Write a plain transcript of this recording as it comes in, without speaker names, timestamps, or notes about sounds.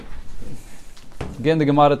Again, the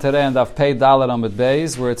Gemara today and I've paid Dalet Amud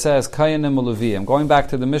Beis, where it says Kayanim Ulevim. Going back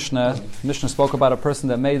to the Mishnah spoke about a person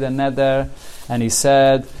that made a neder, and he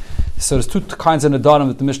said, so there's two kinds of Nedarim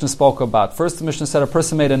that the Mishnah spoke about. First, the Mishnah said a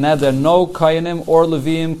person made a neder, no Kayanim or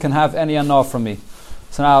Levim can have any anah from me.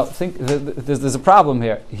 So now, think there's a problem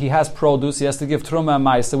here. He has produce, he has to give Truma and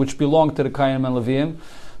Maisa, which belong to the Kayanim and Levim.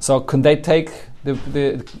 So can they take the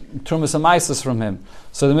Trumas and Maisas from him?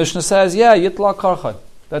 So the Mishnah says, yeah, Yitla Karcha.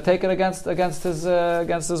 They take it against his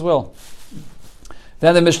will.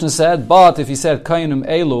 Then the Mishnah said, but if he said Kayanim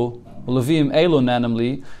Elu, Levim Elu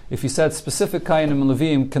Nanamli, if he said specific Kayanim and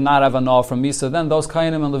Levim cannot have anah from me, so then those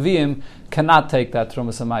Kayanim and Levim cannot take that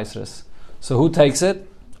Trumas and Maisas. So who takes it?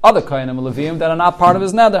 Other Kayanim and Levim that are not part of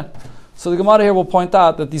his neder. So the Gemara here will point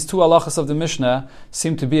out that these two halachas of the Mishnah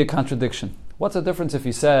seem to be a contradiction. What's the difference if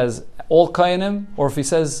he says all Kayanim or if he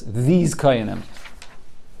says these Kayanim?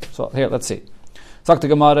 So here, let's see. Talk to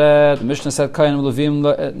Gemara. The Mishnah said Kayanim Levim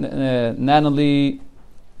Nanali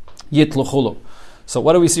Yitluchulu. So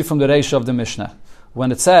what do we see from the Reisha of the Mishnah?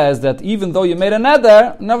 When it says that even though you made a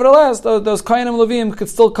neder, nevertheless those Kayanim Levim could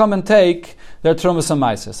still come and take their Trumas and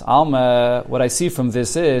Maisas. Alma, what I see from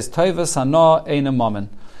this is Toivas Hana Eina Mammon.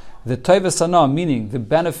 The Toivas Hana, meaning the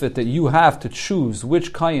benefit that you have to choose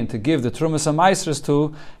which Kayin to give the Trumas and Maisas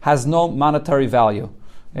to, has no monetary value.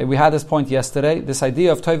 We had this point yesterday. This idea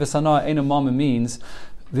of Toivas Hana Eina Mammon means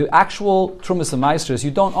the actual Trumas and Maisas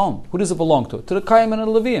you don't own. Who does it belong to? To the Kayin and the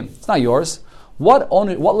Levim. It's not yours. What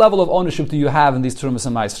level of ownership do you have in these Trumas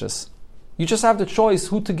and Maisras? You just have the choice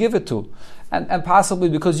who to give it to. And possibly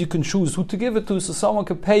because you can choose who to give it to, so someone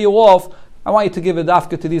can pay you off, I want you to give a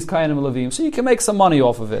dafka to these Kayanim and Levim, so you can make some money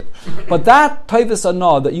off of it. But that Taivas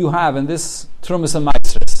Anah that you have in this Trumas and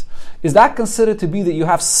Maisras, is that considered to be that you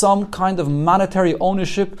have some kind of monetary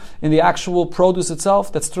ownership in the actual produce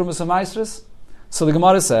itself, that's Trumas and Maisras? So the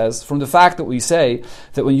Gemara says, from the fact that we say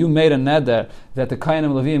that when you made a neder, that the Kayanim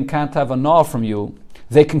and Levim can't have a nah from you,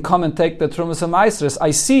 they can come and take the Trumas and Maisras.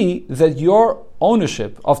 I see that your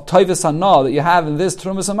ownership of Toivas Hana that you have in this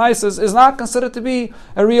Trumas and Maisras is not considered to be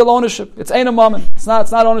a real ownership. It's ain't a moment. It's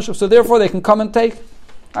not ownership. So therefore they can come and take.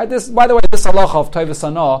 Right, this, by the way, this halacha of Toivas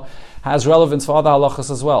Hana has relevance for other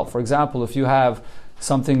halachas as well. For example, if you have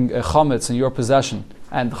something chametz in your possession,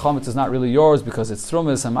 and the chametz is not really yours because it's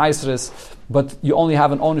Trumas and Maisras, but you only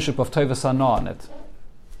have an ownership of Toivas Hana on it.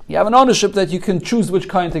 You have an ownership that you can choose which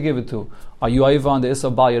kind to give it to. Are you aiva on the Issa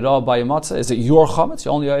Bal Yirah Bal Yamatzah? Is it your chametz?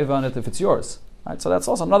 You only aiva on it if it's yours. Right? So that's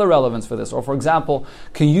also another relevance for this. Or for example,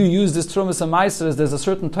 can you use this Trumas and Maisras? There's a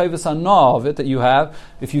certain Toivas Hana of it that you have.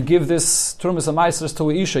 If you give this Trumas and Maisras to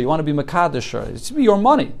a Isha, you want to be Mekadesh her. It should be your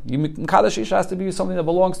money. Mekadesh Isha has to be something that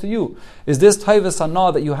belongs to you. Is this Toivas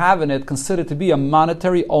Hana that you have in it considered to be a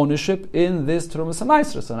monetary ownership in this Trumas and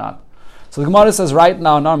Maisras or not? So the Gemara says right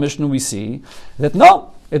now in our Mishnah we see that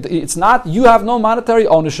no, it's not, you have no monetary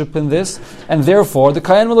ownership in this, and therefore the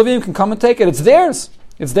Kayanim and Levim can come and take it. It's theirs.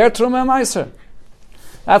 It's their Truma and Meiser.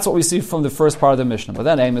 That's what we see from the first part of the Mishnah. But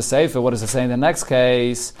then Amos Sefer, what does it say in the next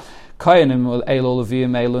case? Kayanim Elo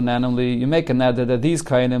Levim Elo Nanamli. You make a neder that these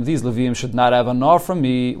Kayanim, these Levim should not have a nor from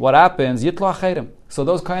me. What happens? Yitla Chayrim. So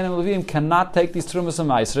those Kayanim and Levim cannot take these Trumas and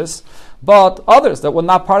Maisras, but others that were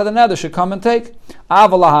not part of the neder should come and take.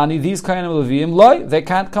 Avalahani, these Kayanim and Levim, loy, they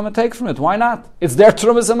can't come and take from it. Why not? It's their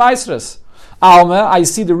Trumas and Maisras. Alma, I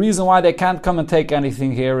see the reason why they can't come and take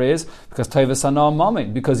anything here is because Toivas Hana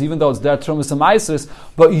Mammon. Because even though it's their Trumas and Maisras,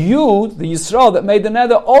 but you, the Yisrael that made the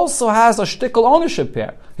neder, also has a shtickle ownership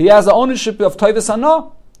here. He has the ownership of Toivas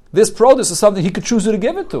Hana. This produce is something he could choose who to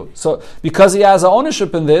give it to. So, because he has an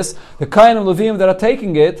ownership in this, the Kayanim and Levim that are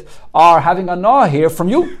taking it are having a nah here from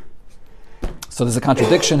you. So there's a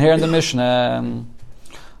contradiction here in the Mishnah.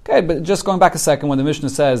 Okay, but just going back a second, when the Mishnah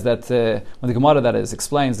says that, when the Gemara that is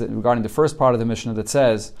explains that regarding the first part of the Mishnah that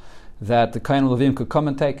says that the Kayanim and Levim could come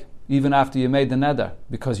and take even after you made the neder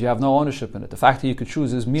because you have no ownership in it. The fact that you could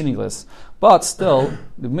choose is meaningless. But still,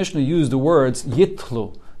 the Mishnah used the words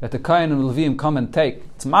yitlu, that the Kayanim and Levim come and take.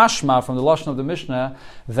 It's mashma from the lashon of the Mishnah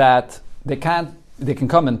that they can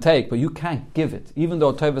come and take, but you can't give it. Even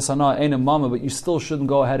though Toivas Hana ain't a mama, but you still shouldn't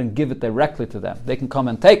go ahead and give it directly to them. They can come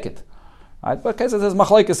and take it. Right? But okay, so there's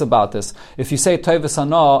machlokes about this. If you say Toivas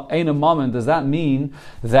Hana ain't a mama, does that mean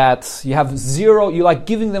that you have zero, you're like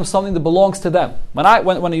giving them something that belongs to them? When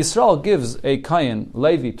Yisrael gives a Kayin,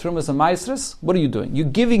 Levi, Trumas and Maisras, what are you doing? You're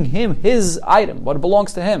giving him his item, what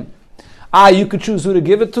belongs to him. You could choose who to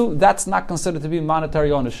give it to. That's not considered to be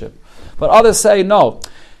monetary ownership. But others say no,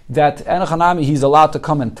 that Enochanami, he's allowed to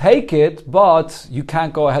come and take it, but you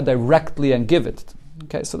can't go ahead directly and give it.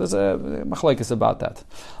 Okay, so there's a machlokes about that.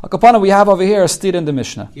 Akapana, we have over here a steer in the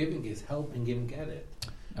Mishnah. Giving is helping him get it.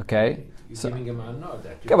 Okay. You're giving him a nod.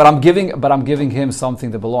 Yeah, but I'm giving him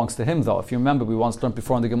something that belongs to him, though. If you remember, we once learned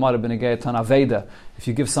before in the Gemara, B'negei Tan Aveda. If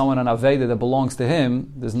you give someone an Aveda that belongs to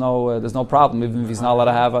him, there's no problem. Even if he's not allowed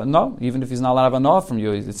to have even if he's not allowed to have a nod from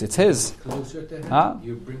you, it's his. Closer to him. Huh?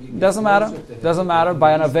 You're bringing Doesn't matter. Doesn't matter.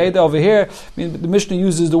 By an Aveda over here, I mean, the Mishnah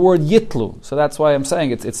uses the word Yitlu, so that's why I'm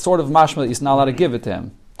saying it's sort of mashma that he's not allowed to give it to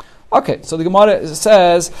him. Okay, so the Gemara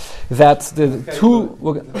says that the two.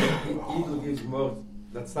 Yitlu gives more.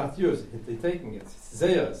 That's not yours. They're taking it. It's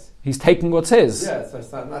theirs. He's taking what's his. Yeah, so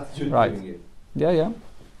it's not you Right. doing it. Yeah.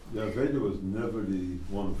 The Aveda was never the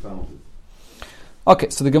one founded. Okay,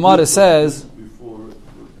 so the Gemara says, Before,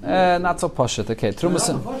 not so pashut. Okay, Trumas.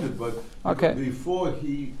 not budget, but Okay. before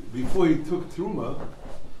he took Truma.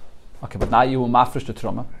 Okay, but now you will mafresh the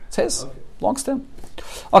Truma. It's his. Okay. Belongs to him.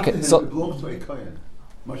 Okay, It so belongs to a Kayan.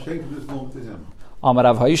 Mashenka belongs to him. Amar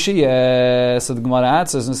Rav Haishi, so the Gemara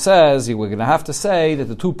answers and says, we're going to have to say that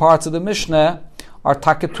the two parts of the Mishnah are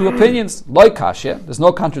taka two opinions. Loikashya, there's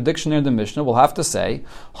no contradiction in the Mishnah. We'll have to say,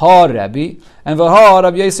 Ha Rebbe and V'ha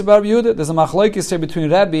Rabbi Yosef bar Rabbi Yehuda. There's a machlokes here between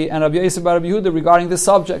Rebbe and Rabbi Yosef bar Rabbi Yehuda regarding this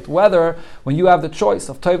subject. Whether, when you have the choice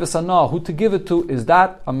of Toivus Hana, who to give it to, is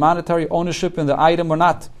that a monetary ownership in the item or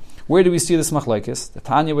not? Where do we see this machlokes? The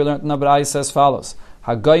Tanya we learned in Abraham says follows.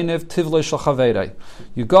 Hagaynev tivlei shel chaverei.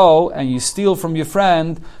 You go and you steal from your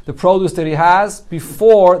friend the produce that he has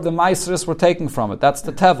before the maasros were taken from it. That's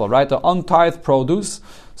the tevel, right? The untithed produce.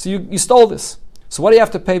 So you stole this. So what do you have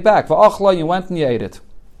to pay back? Va'achla, you went and you ate it.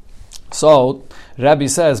 So Rabbi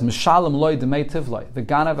says, Mishalem loy demei tivlei. The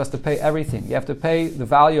ganav has to pay everything. You have to pay the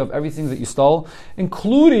value of everything that you stole,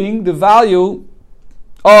 including the value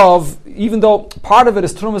of, even though part of it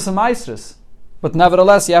is trumas and maasros, but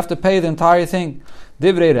nevertheless you have to pay the entire thing.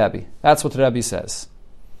 Divrei Rabbi. That's what Rabbi says.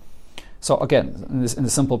 So again, in the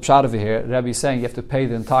simple pshat over here, Rabbi is saying you have to pay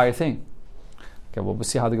the entire thing. Okay, well, we'll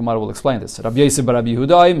see how the Gemara will explain this. Rabbi Yosef bar Rabbi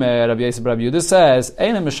Yehuda says,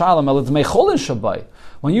 Eina mishalem el dmei cholin shabai.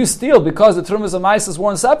 When you steal, because the trumas and maasros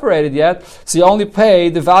weren't separated yet, so you only pay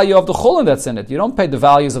the value of the cholin that's in it. You don't pay the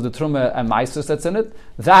values of the truma and maasros that's in it.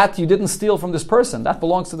 That you didn't steal from this person. That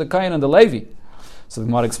belongs to the Kohen and the Levi. So the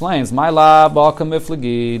Gemara explains, My la ba'aka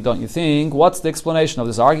miflagi. Don't you think? What's the explanation of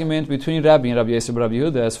this argument between Rabbi and Rabbi Yosef bar Rabbi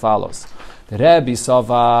Yehuda as follows? The Rabbi's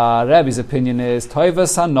opinion is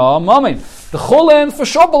Toivas Hana Mamin. The Chulin for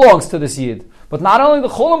sure belongs to this Yid. But not only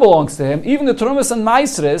the Chulin belongs to him, even the Trumas and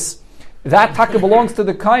Maasros, that taka belongs to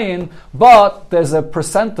the Kayin, but there's a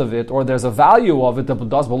percent of it, or there's a value of it that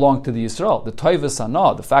does belong to the Yisrael. The Toivas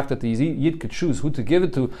Hana, the fact that the Yid could choose who to give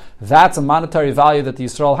it to, that's a monetary value that the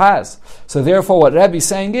Yisrael has. So therefore what Rebbe's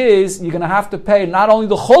saying is, you're going to have to pay not only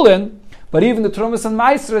the Chulin, but even the Trumas and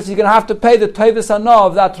Maasros, you're going to have to pay the Toivas Hana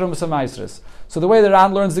of that Trumas and Maasros. So the way that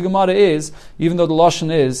Ran learns the Gemara is, even though the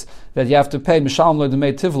Lashon is that you have to pay Mishalem lo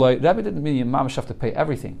demei tivloi, Rebbe didn't mean you mamash have to pay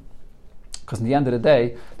everything. Because in the end of the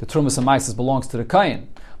day, the Trumas and Maasros belongs to the Kayin.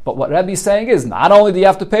 But what Rebbe is saying is, not only do you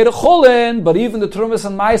have to pay the Chulin, but even the Trumas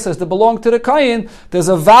and Maasros that belong to the Kayin, there's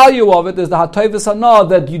a value of it, there's the HaToivus Hana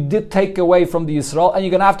that you did take away from the Yisrael, and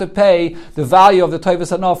you're going to have to pay the value of the Toivus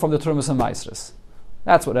Hana from the Trumas and Maasros.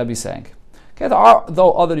 That's what Rebbe is saying. Okay, there are,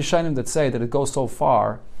 though, other Rishonim that say that it goes so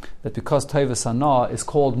far that because Toivus Hana is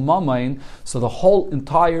called Mamain, so the whole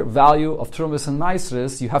entire value of Trumas and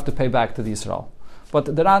Maasros you have to pay back to the Yisrael. But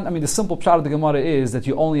the simple pshat of the Gemara is that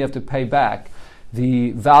you only have to pay back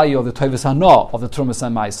the value of the Toivus Hana of the Trumas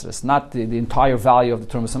and Maasros, not the entire value of the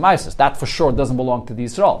Trumas and Maasros. That for sure doesn't belong to the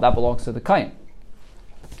Yisrael. That belongs to the Kain.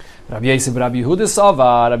 Rabbi Yosef bar Rabbi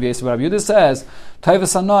Yehuda says,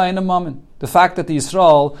 Toivus Hana in a moment. The fact that the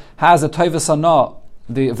Yisrael has a Toivus Hana,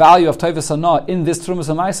 the value of Toivus Hana in this Trumas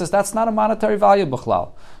and Maasros, that's not a monetary value,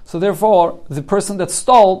 B'chlal. So therefore, the person that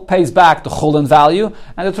stole pays back the Chulin value,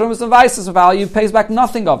 and the Trumas and Maasros value pays back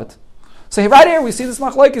nothing of it. So right here we see this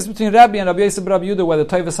machlokes between Rabbi and Rabbi Yosef bar Rabbi Yehuda whether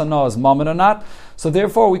Toivus Hana is mammon or not. So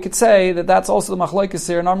therefore we could say that that's also the machlokes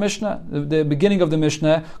here in our Mishnah. The beginning of the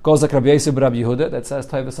Mishnah goes like Rabbi Yosef bar Rabbi Yehuda that says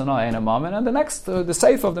Toivus Hana ain't a mammon, and the next, the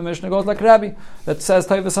seif of the Mishnah goes like Rabbi that says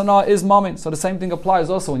Toivus Hana is mammon. So the same thing applies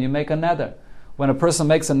also when you make a neder. When a person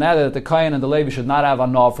makes a neder that the Kohen and the Levi should not have a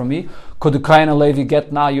na from me, could the Kohen and Levi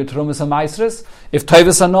get now your Trumas and Maasros? If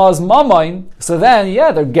Toivus Hana is Mamain, so then,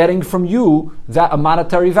 they're getting from you that a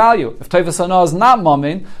monetary value. If Toivus Hana is not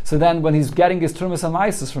Mamain, so then when he's getting his Trumas and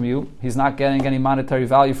Maasros from you, he's not getting any monetary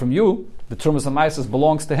value from you. The Trumas and Maasros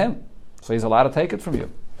belongs to him. So he's allowed to take it from you.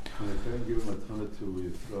 Can I give him a ton to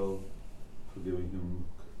Yisrael for giving him?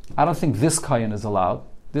 I don't think this Kohen is allowed.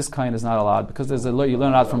 this kain is not allowed because you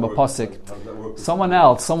learn out from a pasuk. How does that work? Someone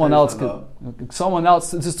else. Tevis Someone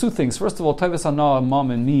else. There's two things. First of all, Tevis Hana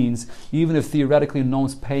Mammon means even if theoretically no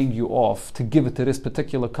one's paying you off to give it to this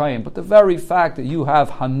particular kain, but the very fact that you have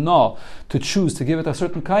Hana to choose to give it to a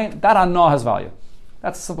certain kain, that Hana has value.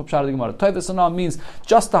 That's a simple pshat of the Gemara. Tevis Hana means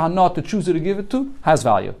just the Hana to choose who to give it to has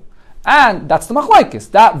value. And that's the machlokes.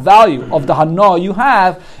 That value of the hana you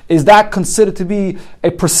have, is that considered to be a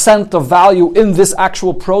percent of value in this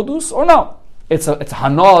actual produce or no? It's a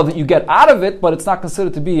hana that you get out of it, but it's not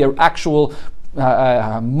considered to be an actual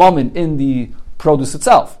moment in the produce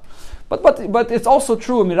itself. But it's also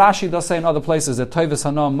true, Rashi does say in other places that Toivus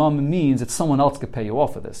Hana Mum means that someone else could pay you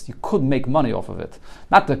off of this. You could make money off of it.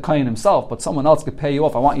 Not the kain himself, but someone else could pay you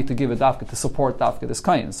off. I want you to give a dafka to support dafka this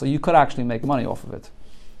kain. So you could actually make money off of it.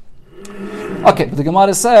 Okay, but the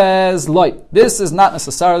Gemara says, this is not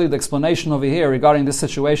necessarily the explanation over here regarding this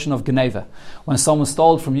situation of Geneva. When someone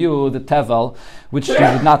stole from you the tevel, which you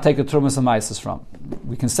did not take the trumas and maises from.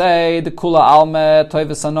 We can say, the kula alme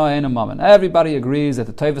toivus hana ein a mammon. Everybody agrees that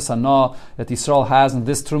the toivus hana that Yisrael has in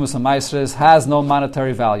this trumas and maises has no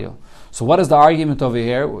monetary value. So what is the argument over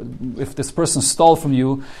here? If this person stole from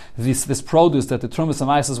you this produce that the Trumas and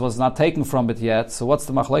Maises was not taken from it yet, so what's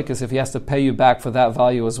the machlekes if he has to pay you back for that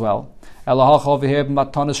value as well? The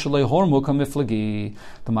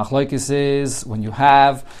machlekes is when you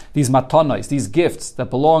have these matanos, these gifts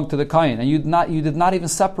that belong to the kain, and you did not even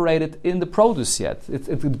separate it in the produce yet.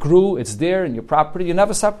 It grew, it's there in your property. You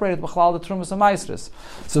never separated b'chlal the trumas and maasros.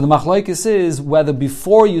 So the machlekes is whether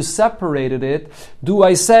before you separated it, do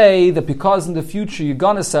I say that because in the future you're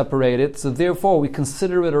gonna separate it, so therefore we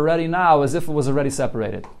consider it already now as if it was already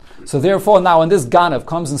separated. So therefore now when this ganav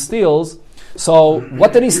comes and steals, so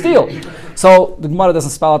what did he steal? So the Gemara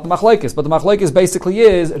doesn't spell out the machlekes, but the machlekes basically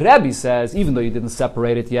is, Rebbe says, even though you didn't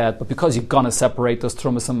separate it yet, but because you're going to separate those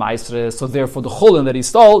trumas and maasros, so therefore the chulin that he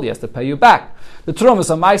stole, he has to pay you back. The trumas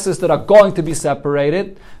and maasros that are going to be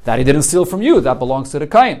separated, that he didn't steal from you, that belongs to the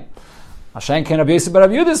kain. Hashem Ken Rabbi Yossi bar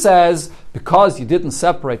Rabbi Yehuda says, because you didn't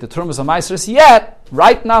separate the trumas and maasros yet,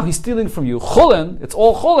 right now he's stealing from you. Chulin, it's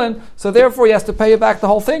all chulin, so therefore he has to pay you back the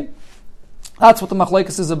whole thing. That's what the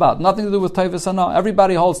machlekes is about. Nothing to do with Toivus Hana.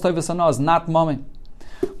 Everybody holds Toivus Hana is not mummy.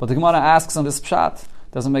 But the Gemara asks on this pshat,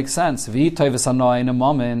 doesn't make sense. If you're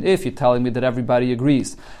telling me that everybody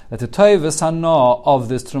agrees that the Toivus Hana of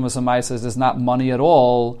this Trumas and Maises is not money at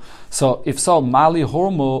all, so if so, Mali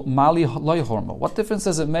Hormo, Mali Loy Hormo. What difference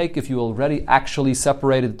does it make if you already actually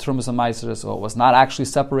separated the Trumas and Maises or was not actually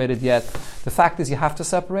separated yet? The fact is you have to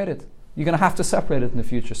separate it. You're going to have to separate it in the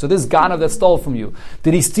future. So this ganav that stole from you,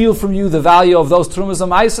 did he steal from you the value of those trumas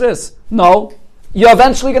and maasros? No. You're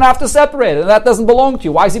eventually going to have to separate it, and that doesn't belong to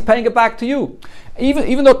you. Why is he paying it back to you?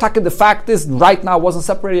 Even though the fact is right now wasn't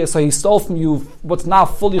separated, so he stole from you what's now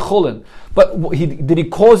fully chulin. But did he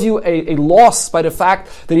cause you a loss by the fact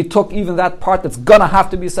that he took even that part that's going to have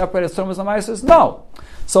to be separated as trumas and maasros? No.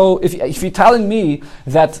 So if you're telling me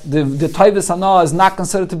that the Toivus Hana is not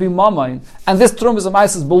considered to be Mamain, and this Trumas and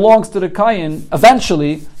Maises belongs to the Kayin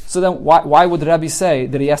eventually, so then why would Rabbi say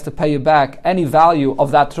that he has to pay you back any value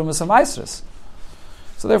of that Trumas and Maises?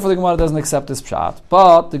 So therefore the Gemara doesn't accept this pshat.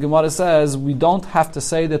 But the Gemara says we don't have to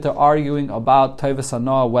say that they're arguing about Toivus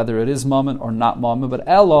Hana, whether it is Mammon or not Mammon, but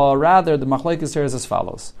Ella, rather the machlekes here is as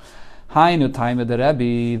follows. Hainu Taima de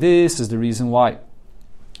Rabbi, this is the reason why.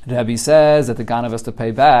 Rabbi says that the Ganav has to pay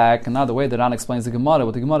back, and now the way that Ran explains the Gemara,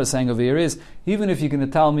 what the Gemara is saying over here is, even if you're going to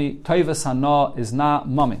tell me Toivus Hana is not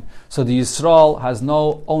Mammon, so the Yisrael has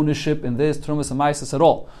no ownership in this Trumas and Maises at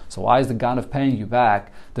all. So why is the Ganav paying you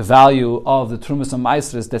back the value of the Trumas and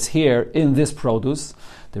Maises that's here in this produce?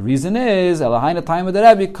 The reason is, Elahaina time of the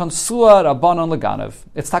Rebbe, Konsua Rabbanon Leganav.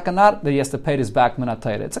 It's takanat that he has to pay this back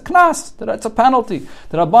minatayra. It's a knas, it's a penalty.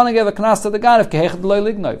 The Rabbanon gave a knas to the Ganav, Kehechet Loy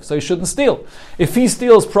Lignov, so he shouldn't steal. If he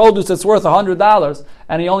steals produce that's worth $100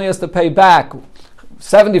 and he only has to pay back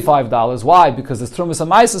 $75, why? Because there's Trumas and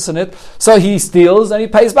Maises in it, so he steals and he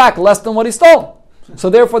pays back less than what he stole. So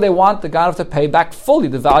therefore they want the Ganav to pay back fully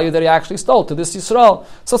the value that he actually stole to this Yisrael.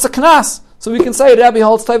 So it's a knas. So we can say Rabbi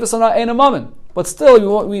holds Toivus Hana ain't a mammon. But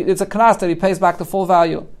still, it's a knas that he pays back the full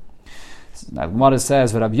value. Now, Gemara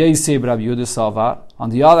says, Rabbi Yossi, Rabbi Yehuda Sava. On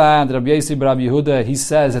the other hand, Rabbi Yossi, Rabbi Yehuda, he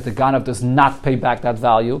says that the Ganav does not pay back that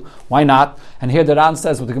value. Why not? And here the Ran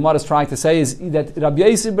says, what the Gemara is trying to say is that Rabbi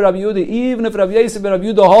Yossi, Rabbi Yehuda, even if Rabbi Yossi, Rabbi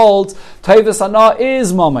Yehuda holds, Toivus Hana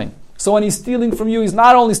is mammon. So when he's stealing from you, he's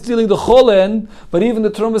not only stealing the chulin, but even the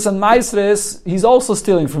trumas and maasris, he's also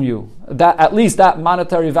stealing from you. That at least that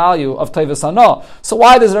monetary value of tevis hana. So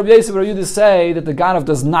why does Rabbi Yosef Bar Yehuda say that the ganav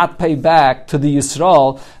does not pay back to the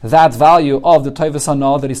Yisrael that value of the tevis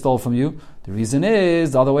hana that he stole from you? The reason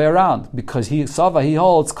is the other way around, because he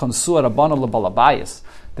holds konsua rabbana lebalabayis.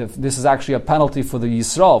 This is actually a penalty for the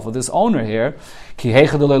Yisrael, for this owner here. In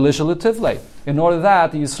order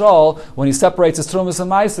that the Yisrael, when he separates his trumas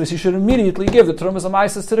and maasros, he should immediately give the trumas and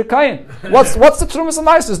maasros to the kayin. What's the trumas and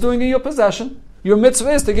maasros doing in your possession? Your mitzvah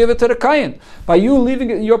is to give it to the kayin. By you leaving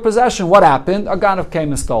it in your possession, what happened? A ganav came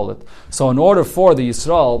and stole it. So in order for the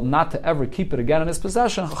Yisrael not to ever keep it again in his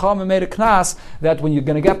possession, Chachamim made a knas that when you're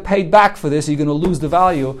going to get paid back for this, you're going to lose the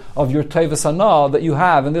value of your tevis hana that you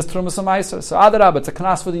have in this trumas and maasros. So adarab, it's a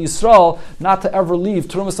knas for the Yisrael not to ever leave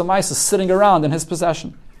trumas and maasros sitting around in his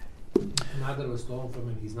possession. Now that it was stolen from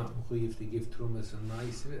him, he's not mechuyev to give trumas and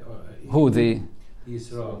maasros. Who the?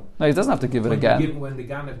 Yisrael. No, he doesn't have to give it again. When the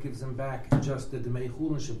ganav gives him back just the demei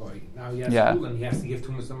chulin shaboy, now he has chulin, he has to give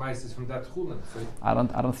trumas and maasros from that chulin. So I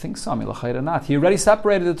don't think so. I mean, l'chayra not. He already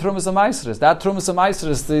separated the trumas and maasros. That trumas and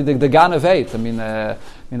maasros, the ganav ate. I mean, the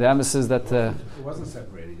emes is that. It wasn't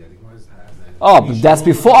separated yet. But that's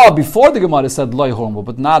before the Gemara said loy hormo,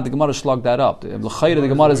 but now the Gemara slugged that up. The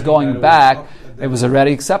Gemara is going back. It was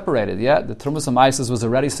already separated. Yeah, the trumas and maasros was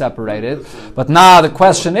already separated. But now the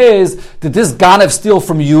question is: did this ganav steal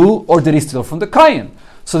from you, or did he steal from the kayin?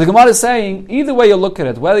 So the Gemara is saying, either way you look at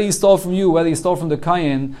it, whether he stole from you, whether he stole from the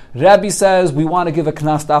kayin, Rabbi says we want to give a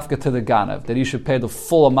knas dafka to the ganav, that he should pay the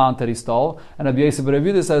full amount that he stole. And Rabbi Yosef Bar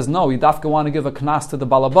Yehuda says, no, we dafka want to give a knas to the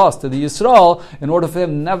balabas, to the Yisrael, in order for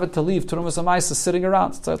him never to leave Turumas Amaisa sitting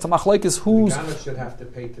around. So it's a machlekes who's... The ganav should have to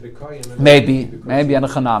pay to the kayin. Maybe and a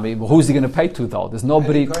chanami. But who's he going to pay to though? There's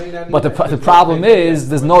nobody... But the problem is,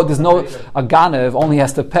 there's no a ganav only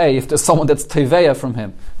has to pay if there's someone that's teveya from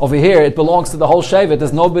him. Over here, it belongs to the whole shevet.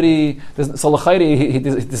 There's nobody. There's nobody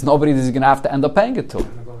that he's going to have to end up paying it to.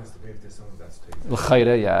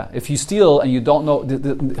 L'chayre, yeah. If you steal and you don't know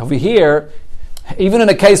over here, even in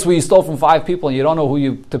a case where you stole from 5 people and you don't know who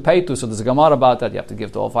you to pay to, so there's a gemara about that. You have to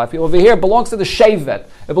give to all 5 people. Over here, it belongs to the shevet.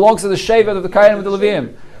 It belongs to the shevet of the kayin of the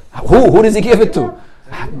Leviim. Who does he give it to?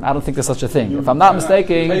 I don't think there's such a thing. If I'm not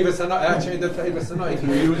mistaken, the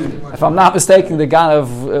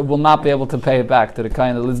ganav will not be able to pay it back to the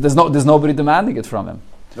kain. There's nobody demanding it from him.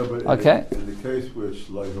 No, but okay. In the case where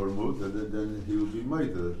Shlai Hormut, then he will be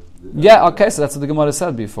made. Yeah. Okay. So that's what the Gemara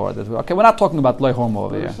said before. We're not talking about Loi Hormo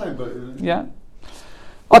over here. Yeah.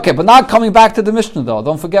 Okay, but now coming back to the Mishnah though,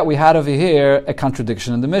 don't forget we had over here a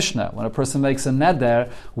contradiction in the Mishnah. When a person makes a neder,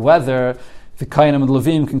 whether the Kainim and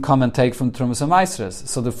Levim can come and take from the Trumas and Maasros.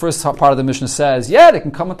 So the first part of the Mishnah says, they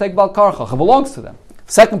can come and take Bal Karcha. It belongs to them.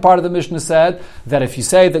 Second part of the Mishnah said that if you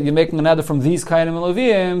say that you're making a neder from these Kainim and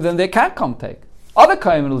Levim, then they can't come take. Other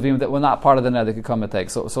Kainim and Levim that were not part of the neder can come and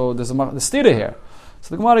take. So there's a stira here. So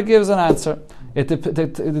the Gemara gives an answer.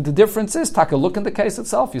 The difference is, take a look in the case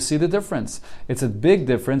itself. You see the difference. It's a big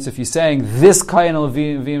difference if you're saying this Kain and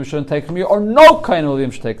Levim shouldn't take from me, or no Kain and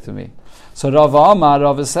Levim should take to me. So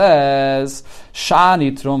Rava says,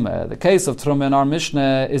 Shani Trumeh. The case of Trumeh in our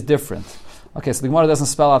Mishnah is different. Okay, so the Gemara doesn't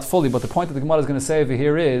spell out fully, but the point that the Gemara is going to say over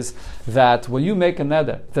here is that when you make a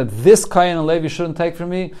neder, that this Kain and Levi shouldn't take from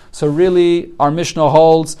me, so really our Mishnah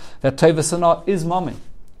holds that Tevis Sana is mummy.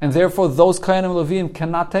 And therefore, those Kain and Levim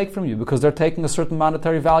cannot take from you because they're taking a certain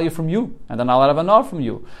monetary value from you, and they're not allowed to have enough from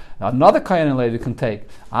you. Now, another Kain and Levi can take.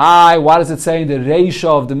 Why does it say in the Reisha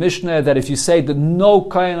of the Mishnah that if you say that no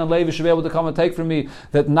Kain and Levi should be able to come and take from me,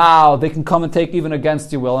 that now they can come and take even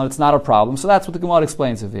against your will, and it's not a problem? So that's what the Gemara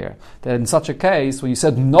explains over here. That in such a case, when you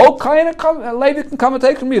said no Kain and Levi can come and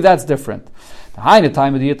take from me, that's different.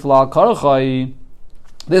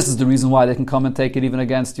 This is the reason why they can come and take it even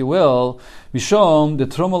against your will. Mishom the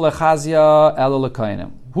truma lechazia elo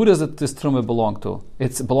lekainim. Who does this truma belong to?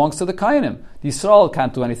 It belongs to the kainim. The Yisrael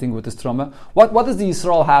can't do anything with this truma. What does the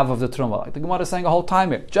Yisrael have of the truma? Like the Gemara is saying the whole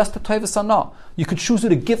time here, just the toiv sana. You could choose who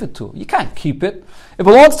to give it to. You can't keep it. It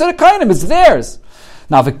belongs to the kainim. It's theirs.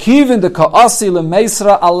 Now, v'kivin the ka'asi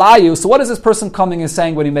lemeisra alayu. So what is this person coming and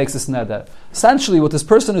saying when he makes this neder? Essentially, what this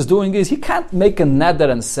person is doing is he can't make a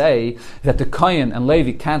neder and say that the Kayin and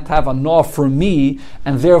Levi can't have a nor for me,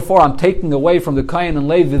 and therefore I'm taking away from the Kayin and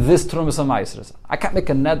Levi this Trumas HaMaisros. I can't make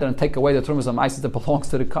a neder and take away the Trumas HaMaisros that belongs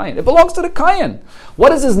to the Kayin. It belongs to the Kayin.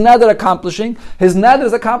 What is his neder accomplishing? His neder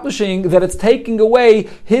is accomplishing that it's taking away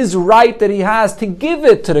his right that he has to give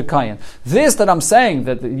it to the Kayin. This that I'm saying,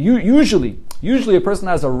 that usually Usually a person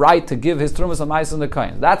has a right to give his Trumas HaMaisis and the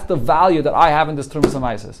Kain. That's the value that I have in this Trumas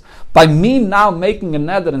HaMaisis. By me now making a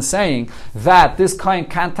neder and saying that this Kain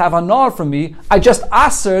can't have a nor from me, I just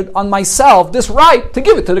asserted on myself this right to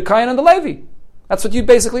give it to the Kain and the Levi. That's what you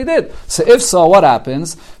basically did. So if so, what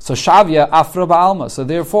happens? So Shavya Afra Ba'alma. So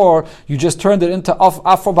therefore, you just turned it into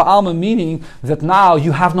Afra Ba'alma, meaning that now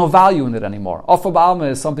you have no value in it anymore. Afra Ba'alma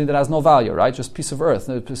is something that has no value, right? Just a piece of earth,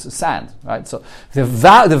 a piece of sand, right? So the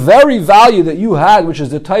very value that you had, which is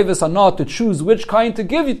the Taivas Hana, to choose which kind to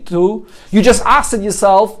give it to, you just asked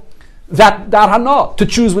yourself that Hana, to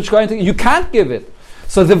choose which kind to give. You can't give it.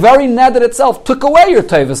 So the very neder itself took away your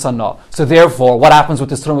Taivas Hana. So therefore, what happens with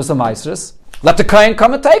this Trumas HaMaisros? Let the Kohen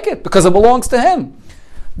come and take it, because it belongs to him.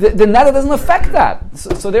 The neder doesn't affect that.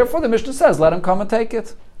 So therefore the Mishnah says, let him come and take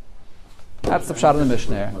it. That's the pshat of the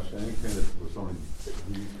Mishnah.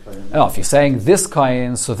 No, if you're saying this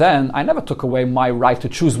Kohen, so then I never took away my right to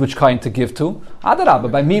choose which Kohen to give to.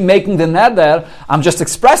 Adarabah, by me making the neder, I'm just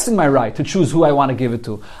expressing my right to choose who I want to give it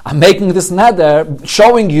to. I'm making this neder,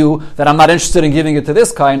 showing you that I'm not interested in giving it to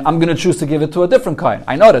this Kohen. I'm going to choose to give it to a different Kohen.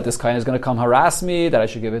 I know that this Kohen is going to come harass me, that I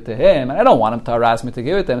should give it to him, and I don't want him to harass me to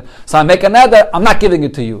give it to him. So I make a neder, I'm not giving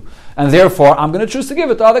it to you. And therefore, I'm going to choose to give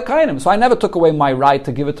it to other Kohanim. So I never took away my right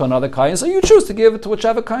to give it to another Kohen. So you choose to give it to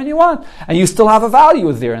whichever Kohen you want. And you still have a value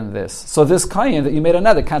there in this. So this Kohen that you made a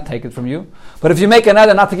neder can't take it from you. But if you make a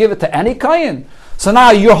neder not to give it to any Kohen, so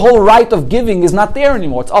now your whole right of giving is not there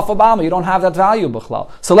anymore. It's off Obama. You don't have that value, B'chlal.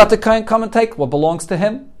 So let the Kohen come and take what belongs to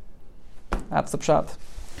him. That's the pshat.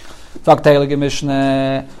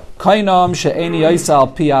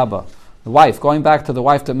 The wife, going back to the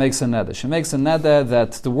wife that makes a neder. She makes a neder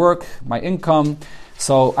that the work, my income,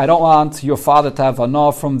 so I don't want your father to have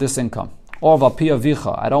anah from this income. Or vapi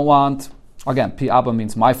avicha, I don't want, again, pi abba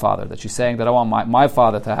means my father, that she's saying that I want my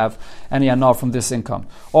father to have any anah from this income.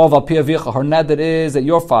 Or vapi avicha, her neder is that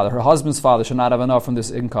your father, her husband's father, should not have anah from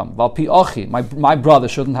this income. Vapi achi, my brother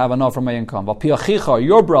shouldn't have anah from my income. Vapi achicha,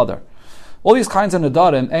 your brother. All these kinds of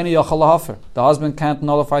nedarim, any yachal lahafer. The husband can't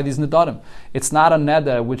nullify these nedarim. It's not a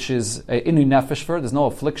neder which is inu nefesh for her. There's no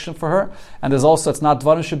affliction for her, and there's also it's not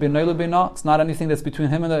dvarim should be neilu bina. It's not anything that's between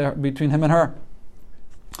him and her.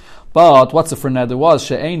 But what's the for neder was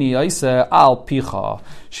she'eni yaisa al picha.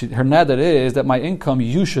 Her neder is that my income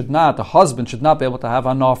you should not, the husband should not be able to have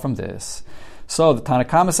anah from this. So the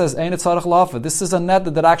Tanakama says, Ein tzarich lafa. This is a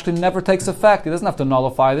neder that actually never takes effect. He doesn't have to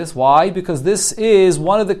nullify this. Why? Because this is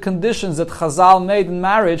one of the conditions that Chazal made in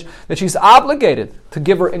marriage, that she's obligated to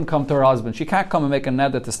give her income to her husband. She can't come and make a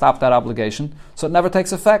neder to stop that obligation, so it never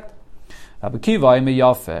takes effect. Rabbi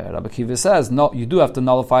Kiva says, no, you do have to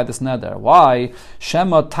nullify this neder. Why?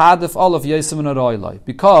 Shema tadif olav yesim and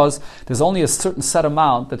because there's only a certain set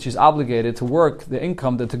amount that she's obligated to work the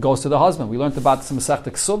income that goes to the husband. We learned about this in Masechta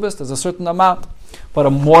Ksubis. There's a certain amount, but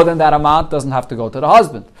more than that amount doesn't have to go to the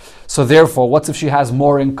husband. So therefore, what's if she has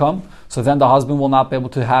more income? So then the husband will not be able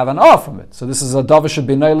to have an off from it. So this is a davar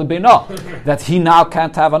b'nei lebina, that he now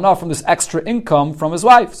can't have enough from this extra income from his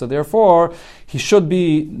wife. So therefore, he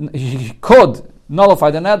could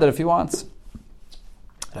nullify the neder if he wants.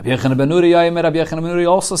 Rabbi Yochanan ben Nuri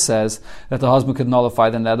also says that the husband could nullify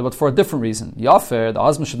the neder, but for a different reason. Yafer, the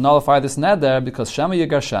husband should nullify this neder because Shema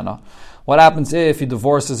Yegarshena. What happens if he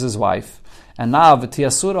divorces his wife? And now,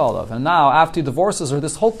 and now after he divorces her,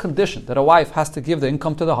 this whole condition that a wife has to give the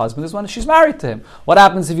income to the husband is when she's married to him. What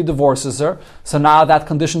happens if he divorces her? So now that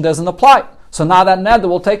condition doesn't apply. So now that neder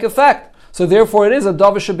will take effect. So therefore it is a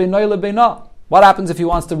davar shebeinai lebeina. What happens if he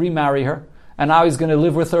wants to remarry her? And now he's going to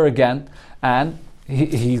live with her again. And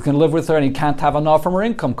he's going to live with her and he can't have anah from her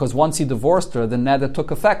income because once he divorced her, the neder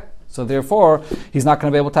took effect. So therefore, he's not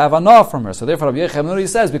going to be able to have anah from her. So therefore, Rabbi Yochanan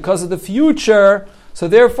says, because of the future, so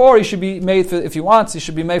therefore, he should be made for, if he wants, he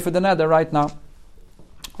should be made for the neder right now.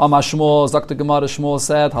 Amar Shmuel, Dr. Gemara Shmuel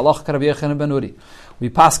said, Halach Rabbi Yochanan ben Nuri. We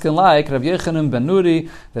paskin like Rabbi Yochanan ben Nuri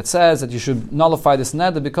that says that you should nullify this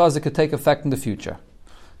neder because it could take effect in the future.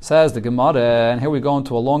 Says the Gemara, and here we go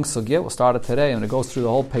into a long sugya. We'll start it today, and it goes through the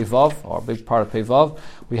whole Peivav, or a big part of Peivav.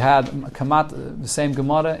 We had Kamat, the same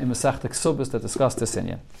Gemara in Masechta Ksubis that discussed this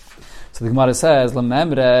inyan. So the Gemara says,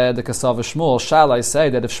 "Lememre the kasav Shmuel." Shall I say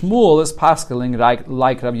that if Shmuel is pascaling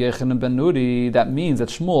like Rabbi Yochanan ben Nuri, that means that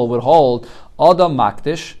Shmuel would hold Adam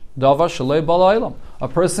Makdish Davar Shalei Balaylam. A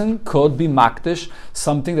person could be Makdish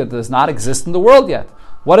something that does not exist in the world yet.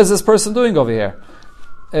 What is this person doing over here?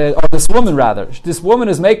 Or this woman rather. This woman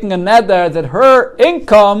is making a neder that her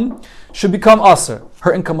income should become usher.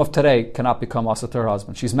 Her income of today cannot become usher to her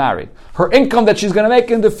husband. She's married. Her income that she's going to make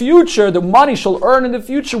in the future, the money she'll earn in the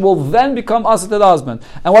future, will then become usher to the husband.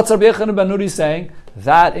 And what's Rabbi Yochanan ben Nuri saying?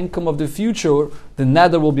 that income of the future, the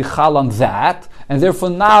neder will be chal on that, and therefore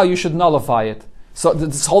now you should nullify it. So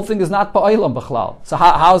this whole thing is not ba'olam b'chlal. So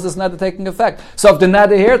how is this neder taking effect? So if the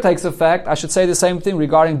neder here takes effect, I should say the same thing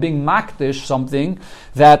regarding being makdish, something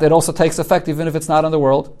that it also takes effect even if it's not in the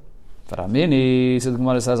world. But Amini, so the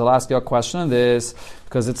Gemara says, I'll ask you a question on this,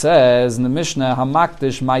 because it says in the Mishnah,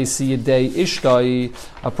 Hamakdish ma'isi yedei ishtoi,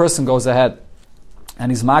 a person goes ahead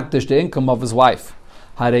and he's makdish the income of his wife.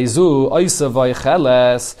 Harezu oisa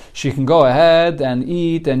vaycheles, she can go ahead and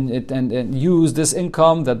eat and use this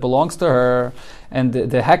income that belongs to her, and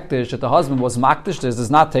the hektish that the husband was makdish this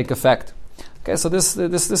does not take effect. Okay, so this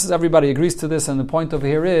is, everybody agrees to this, and the point over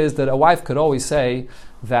here is that a wife could always say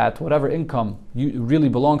that whatever income really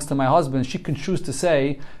belongs to my husband, she can choose to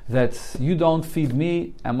say that you don't feed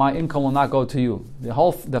me and my income will not go to you. The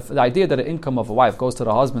idea that the income of a wife goes to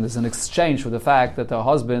the husband is in exchange for the fact that the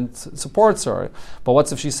husband supports her. But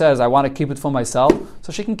what if she says, I want to keep it for myself?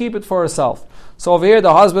 So she can keep it for herself. So over here,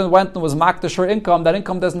 the husband went and was makdish her income. That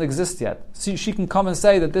income doesn't exist yet. She can come and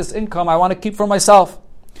say that this income I want to keep for myself.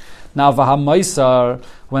 Now, v'hamaisar,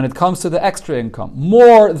 when it comes to the extra income,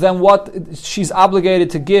 more than what she's obligated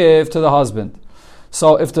to give to the husband.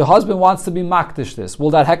 So, if the husband wants to be makdish this,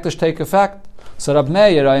 will that hektish take effect? So, Rab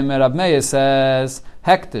Meir says,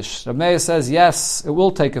 hektish. Rab Meir says, yes, it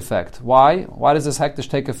will take effect. Why? Why does this hektish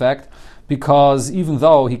take effect? Because even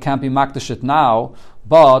though he can't be makdish it now,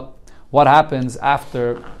 but what happens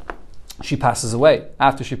after she passes away?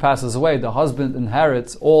 After she passes away, the husband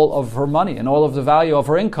inherits all of her money and all of the value of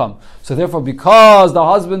her income. So therefore, because the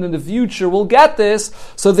husband in the future will get this,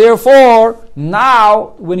 so therefore,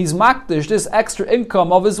 now, when he's makdish, this extra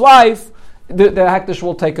income of his wife, the hektish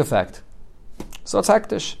will take effect. So it's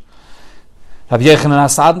hektish.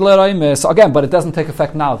 So again, but it doesn't take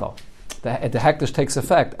effect now, though. The hektish takes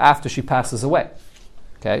effect after she passes away.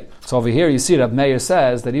 Okay, so over here you see Rab Meir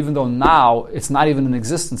says that even though now it's not even in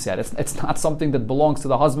existence yet, it's not something that belongs to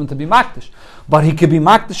the husband to be makdish, but he could be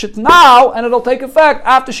makdish it now and it'll take effect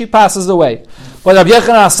after she passes away. But Rab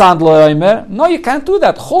Yechanan Asand, no, you can't do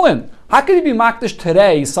that. Chulin, how can you be makdish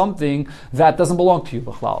today something that doesn't belong to you,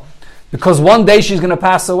 b'chlal? Because one day she's going to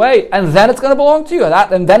pass away and then it's going to belong to you,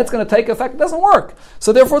 and then it's going to take effect. It doesn't work.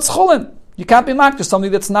 So therefore it's chulin. You can't be makdish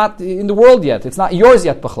something that's not in the world yet. It's not yours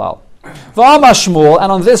yet, b'chlal. Shmuel,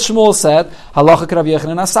 and on this Shmuel said, Halacha Rav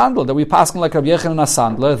Yechanan Asandler, that we pass like Rav Yechanan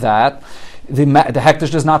Asandler that the hektish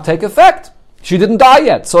does not take effect. She didn't die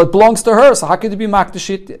yet, so it belongs to her. So how could it be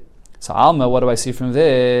makdish? So Alma, what do I see from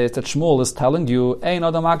this? That Shmuel is telling you,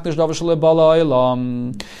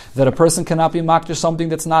 that a person cannot be makdish something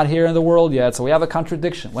that's not here in the world yet. So we have a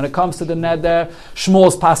contradiction. When it comes to the neder, Shmuel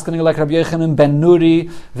is paskening like Rabbi Yechanan ben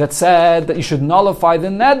Nuri that said that you should nullify the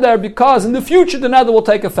neder because in the future the neder will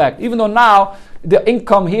take effect. Even though now the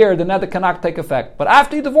income here, the neder cannot take effect. But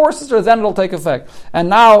after he divorces her, then it'll take effect. And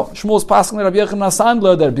now Shmuel's passing Rabbi Yechanan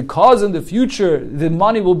Asandler that because in the future the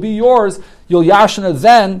money will be yours, you'll yashin it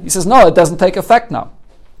then. He says, no, it doesn't take effect now.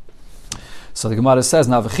 So the Gemara says,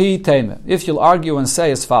 if you'll argue and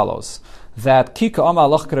say as follows, that Kika Ama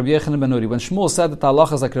Halach Rabbi Yechanan ben Nuri, when Shmuel said that the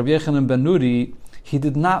halacha is like Rabbi Yechanan ben Nuri, he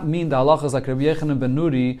did not mean the halacha is like Rabbi Yechanan ben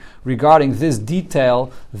Nuri regarding this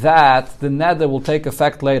detail that the neder will take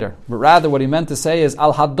effect later. But rather what he meant to say is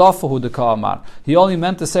al hadofahu de ka'amar. He only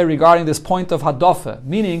meant to say regarding this point of hadofa,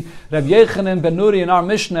 meaning Rabbi Yechanan ben Nuri in our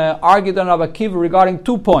Mishnah argued on Rabbi Akiva regarding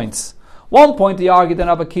 2 points. One point he argued on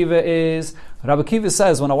Rabbi Akiva is, Rabbi Akiva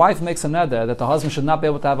says when a wife makes a neder that the husband should not be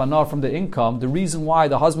able to have a nar from the income, the reason why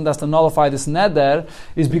the husband has to nullify this neder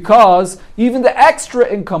is because even the extra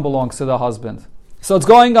income belongs to the husband. So it's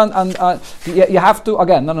going on you have to,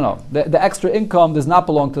 again, no. The extra income does not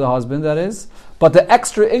belong to the husband, that is. But the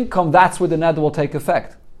extra income, that's where the neder will take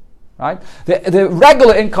effect. Right? The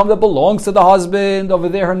regular income that belongs to the husband, over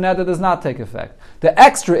there her neder does not take effect. The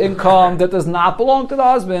extra income that does not belong to the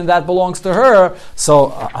husband, that belongs to her.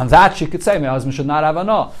 So on that she could say, my husband should not have a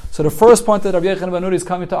no. So the first point that Rabbi Yechanan ben Nuri is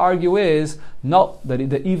coming to argue is, no, that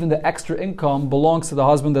even the extra income belongs to the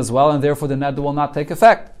husband as well, and therefore the neder will not take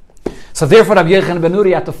effect. So therefore Rabbi Yechanan ben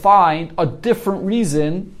Nuri had to find a different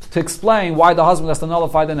reason to explain why the husband has to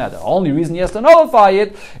nullify the neder. The only reason he has to nullify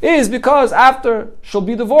it is because after she'll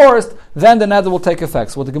be divorced, then the neder will take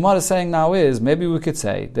effect. So what the Gemara is saying now is, maybe we could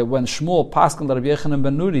say that when Shmuel paskened Rabbi Yechanan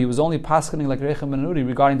ben Nuri, he was only paskening like Rabbi Yechanan ben Nuri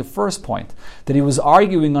regarding the first point, that he was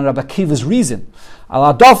arguing on Rabbi Akiva's reason,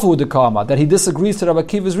 al adafu de kama, that he disagrees to Rabbi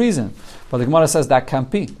Akiva's reason. But the Gemara says that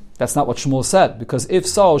can't be. That's not what Shmuel said, because if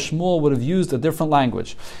so, Shmuel would have used a different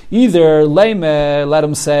language. Either Leime, let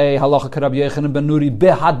him say halacha Rabbi Yochanan ben Nuri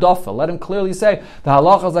behadofa. Let him clearly say the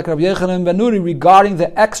halacha is like Rabbi Yochanan ben Nuri regarding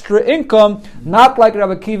the extra income, not like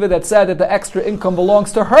Rabbi Akiva that said that the extra income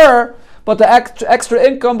belongs to her, but the extra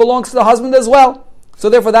income belongs to the husband as well.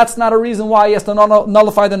 So therefore, that's not a reason why he has to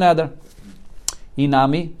nullify the neder.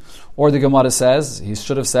 Inami. Or the Gemara says, he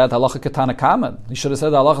should have said, halacha ketanakama. He should have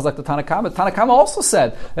said, halacha is like the Tanakama. Tanakama also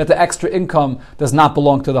said that the extra income does not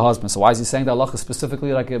belong to the husband. So why is he saying the halacha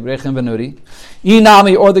specifically like Rebrechem ben Nuri?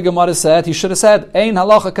 Inami, or the Gemara said, he should have said, ein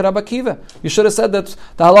halacha ke Rabbi Akiva. You should have said that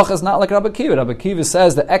the halacha is not like Rabbi Akiva. Rabbi Akiva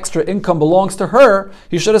says the extra income belongs to her.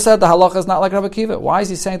 He should have said the halacha is not like Rabbi Akiva. Why is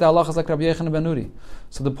he saying the halacha is like Rabbi Yochanan ben Nuri?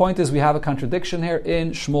 So the point is we have a contradiction here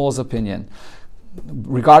in Shmuel's opinion.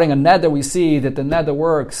 Regarding a neder, we see that the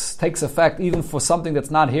neder takes effect even for something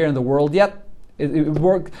that's not here in the world yet.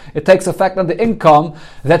 It takes effect on the income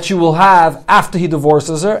that you will have after he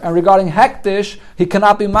divorces her. And regarding hektish, he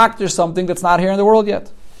cannot be makdir something that's not here in the world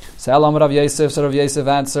yet. So Rav Yosef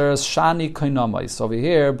answers, Shani koinamai. So over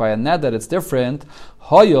here, by a neder, it's different.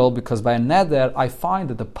 Hoyol, because by a neder, I find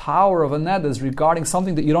that the power of a neder is regarding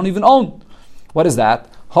something that you don't even own. What is that?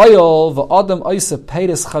 You can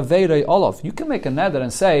make a neder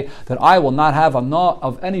and say that I will not have enough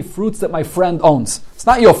of any fruits that my friend owns. It's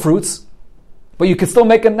not your fruits, but you can still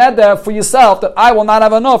make a neder for yourself that I will not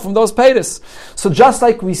have enough from those peiros. So just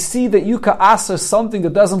like we see that you can ask something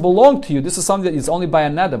that doesn't belong to you, this is something that is only by a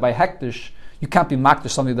neder, by hektish. You can't be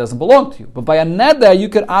makdish something that doesn't belong to you. But by a neder, you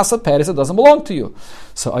can ask a peiros that doesn't belong to you.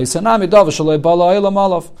 So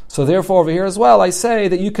therefore, over here as well, I say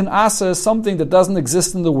that you can ask something that doesn't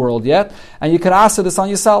exist in the world yet, and you can ask this on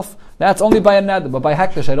yourself. That's only by a neder, but by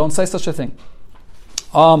hektish, I don't say such a thing.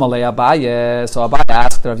 So Abaye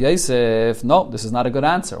asked Rav Yosef, no, this is not a good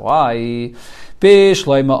answer. Why? The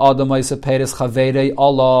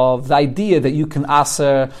idea that you can ask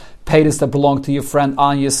peiros that belong to your friend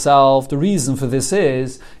on yourself, the reason for this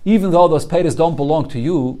is, even though those peiros don't belong to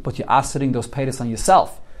you, but you're asking those peiros on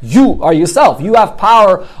yourself. You are yourself. You have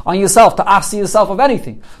power on yourself to ask yourself of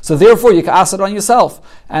anything. So therefore, you can ask it on yourself.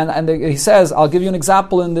 And he says, I'll give you an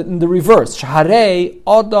example in the reverse. Shaharei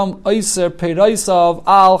Adam Oiser Peirosav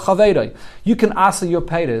Al Chaveiroi. You can ask your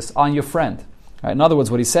peiros on your friend. Right? In other words,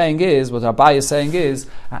 what he's saying is, what Abaye is saying is,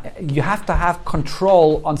 you have to have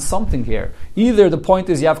control on something here. Either the point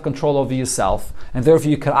is you have control over yourself, and therefore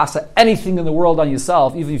you can ask anything in the world on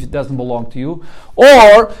yourself, even if it doesn't belong to you.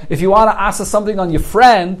 Or, if you want to ask something on your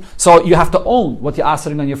friend, so you have to own what you're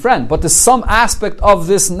asking on your friend. But there's some aspect of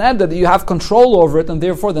this neder that you have control over it, and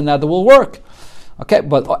therefore the neder will work. Okay,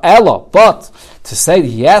 but to say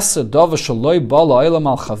yes,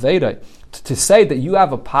 to say that you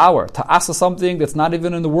have a power to ask something that's not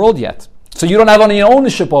even in the world yet. So you don't have any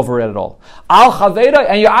ownership over it at all. Al Chaveira,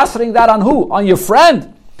 and you're asking that on who? On your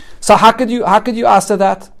friend. So how could you ask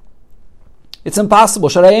that? It's impossible.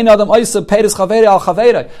 I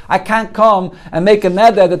can't come and make a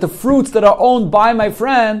neder that the fruits that are owned by my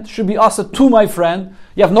friend should be also to my friend.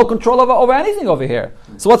 You have no control over anything over here.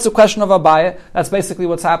 So what's the question of Abaye? That's basically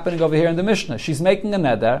what's happening over here in the Mishnah. She's making a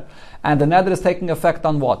neder, and the neder is taking effect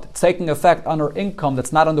on what? It's taking effect on her income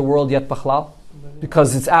that's not in the world yet, Bachlal.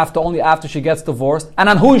 Because it's only after she gets divorced. And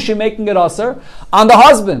on who is she making it usher? On the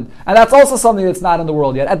husband. And that's also something that's not in the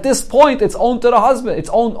world yet. At this point, it's owned to the husband. It's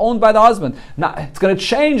owned by the husband. Now, it's going to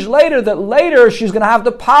change later, that later she's going to have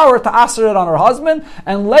the power to usher it on her husband,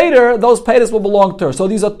 and later those peiros will belong to her. So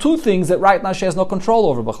these are two things that right now she has no control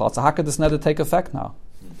over. So how could this neder take effect now?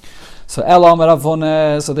 So Elam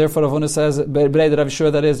Ravone, so therefore Ravone says, B'rei Rav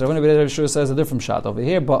Yeshua that is, Ravone B'rei Rav Yeshua says a different shot over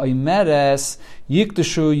here, but Oimeres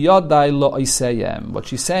Yikdushu Yodai Lo Oiseyem. What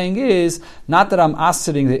she's saying is, not that I'm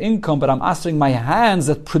asking the income, but I'm asking my hands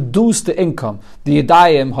that produce the income. The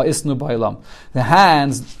Yadayim Ha'isnu Ba'ilam. The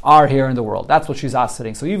hands are here in the world. That's what she's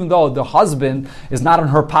asking. So even though the husband is not in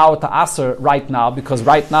her power to aser right now, because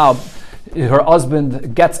right now, her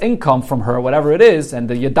husband gets income from her, whatever it is, and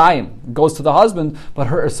the yadayim goes to the husband, but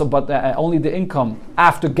only the income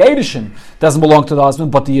after Gedushin doesn't belong to the husband,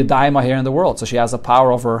 but the yadayim are here in the world, so she has a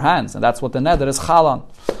power over her hands, and that's what the neder is chalan.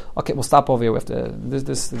 Okay, we'll stop over here.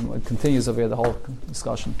 This continues over here, the whole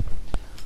discussion.